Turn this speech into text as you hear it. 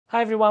Hi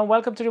everyone,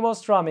 welcome to Remote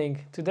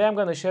Strumming. Today I'm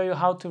going to show you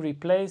how to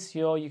replace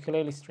your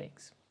ukulele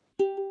strings.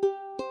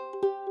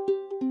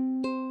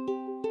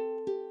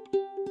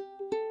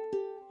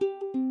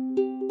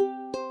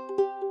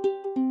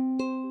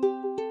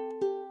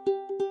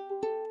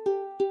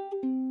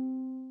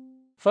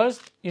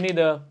 First, you need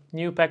a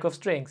new pack of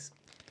strings.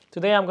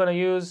 Today I'm going to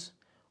use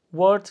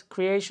Word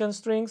Creation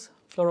strings,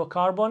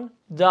 fluorocarbon,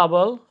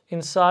 double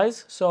in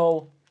size,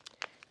 so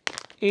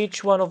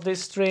each one of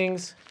these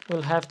strings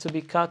will have to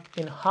be cut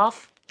in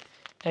half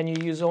and you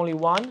use only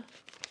one,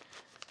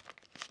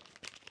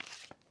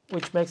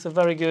 which makes a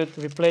very good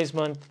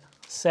replacement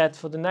set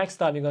for the next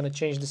time you're going to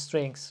change the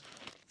strings.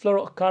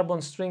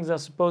 Fluorocarbon strings are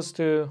supposed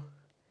to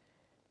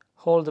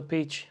hold the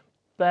pitch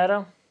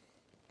better,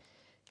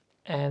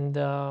 and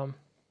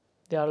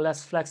they are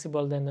less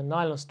flexible than the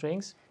nylon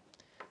strings,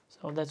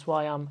 so that's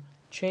why I'm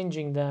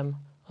changing them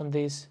on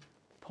this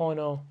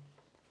Pono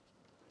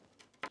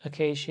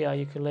Acacia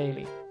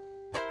ukulele.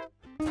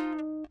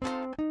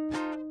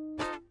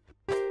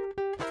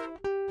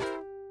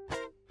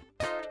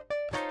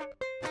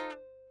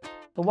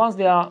 So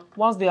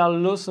once they are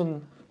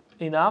loosened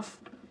enough,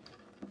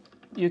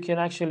 you can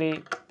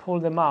actually pull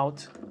them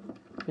out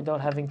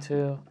without having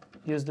to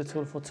use the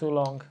tool for too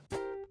long.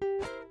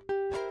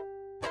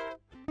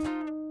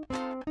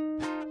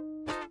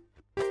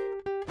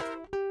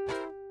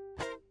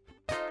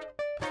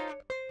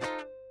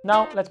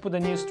 Now let's put the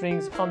new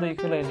strings on the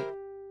ukulele.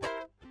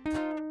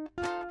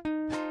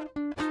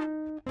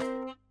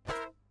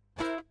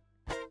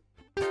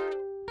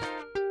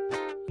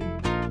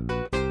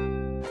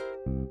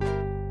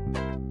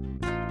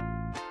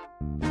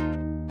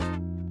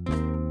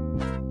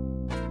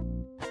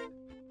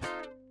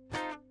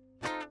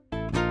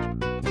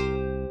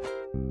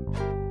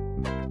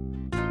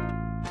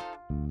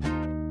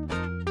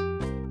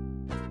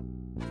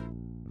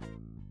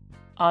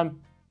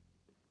 I'm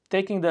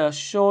taking the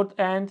short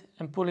end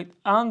and pull it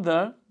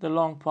under the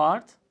long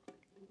part.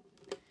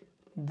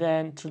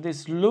 Then through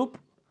this loop,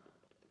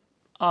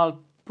 I'll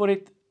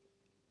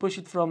push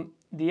it from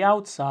the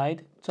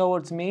outside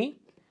towards me.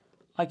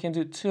 I can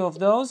do two of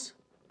those,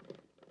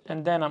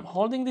 and then I'm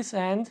holding this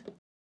end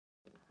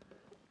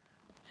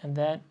and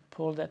then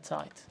pull that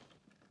tight.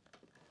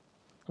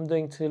 I'm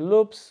doing two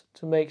loops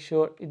to make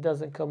sure it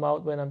doesn't come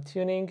out when I'm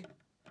tuning,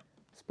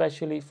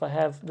 especially if I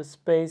have the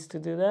space to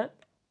do that.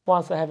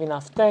 Once I have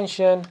enough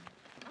tension,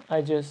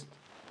 I just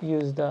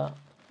use the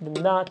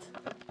nut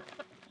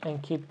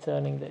and keep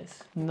turning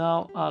this.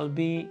 Now I'll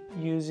be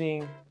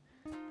using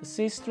the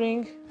C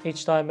string.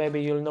 Each time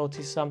maybe you'll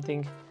notice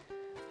something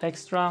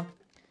extra.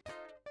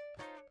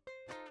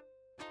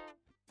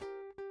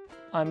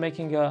 I'm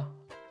making a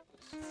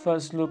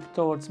first loop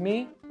towards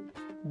me.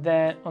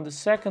 Then on the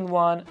second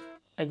one,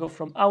 I go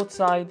from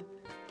outside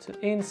to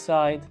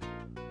inside.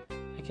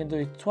 I can do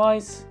it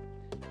twice.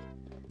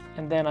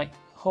 And then I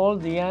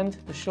hold the end,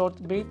 the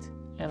short bit,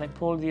 and I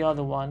pull the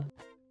other one.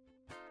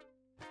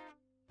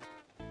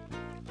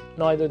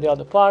 Now I do the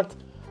other part.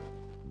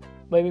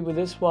 Maybe with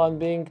this one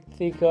being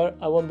thicker,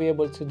 I won't be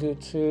able to do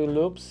two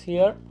loops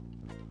here,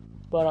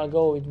 but I'll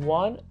go with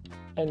one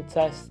and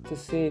test to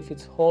see if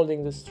it's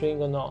holding the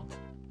string or not.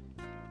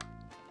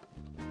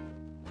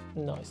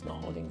 No, it's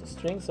not holding the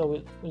string,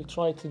 so we'll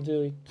try to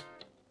do it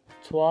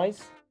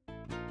twice.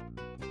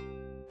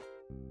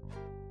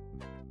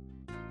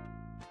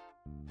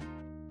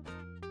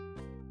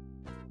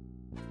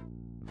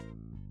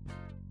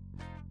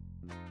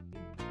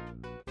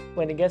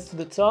 When it gets to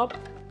the top,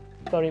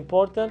 very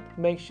important,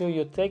 make sure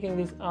you're taking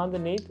this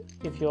underneath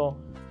if your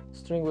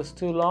string was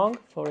too long,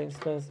 for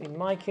instance in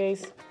my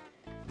case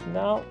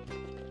now,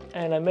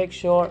 and I make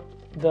sure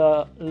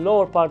the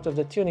lower part of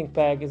the tuning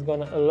peg is going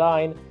to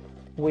align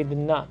with the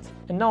nut.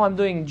 And now I'm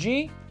doing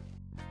G.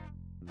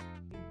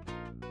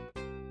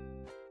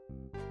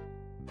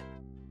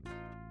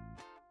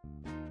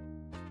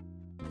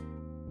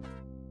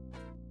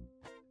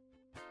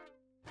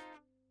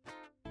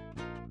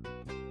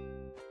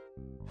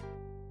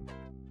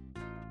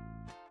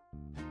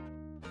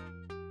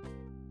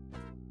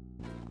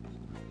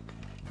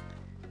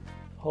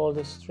 Hold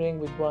the string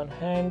with one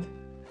hand,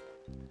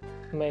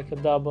 make a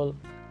double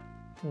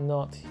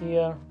knot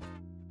here.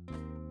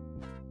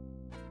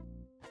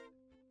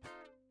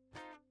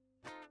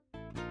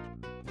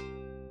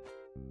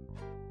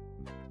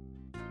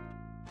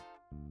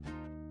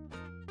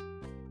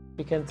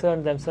 You can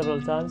turn them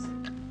several times.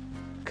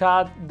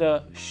 Cut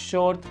the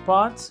short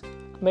parts.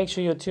 Make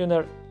sure your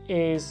tuner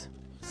is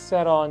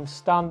set on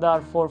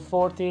standard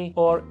 440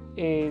 or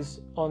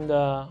is on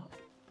the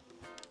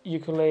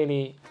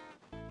ukulele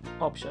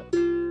option.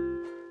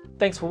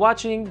 Thanks for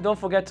watching. Don't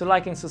forget to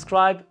like and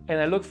subscribe, and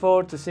I look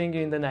forward to seeing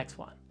you in the next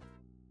one.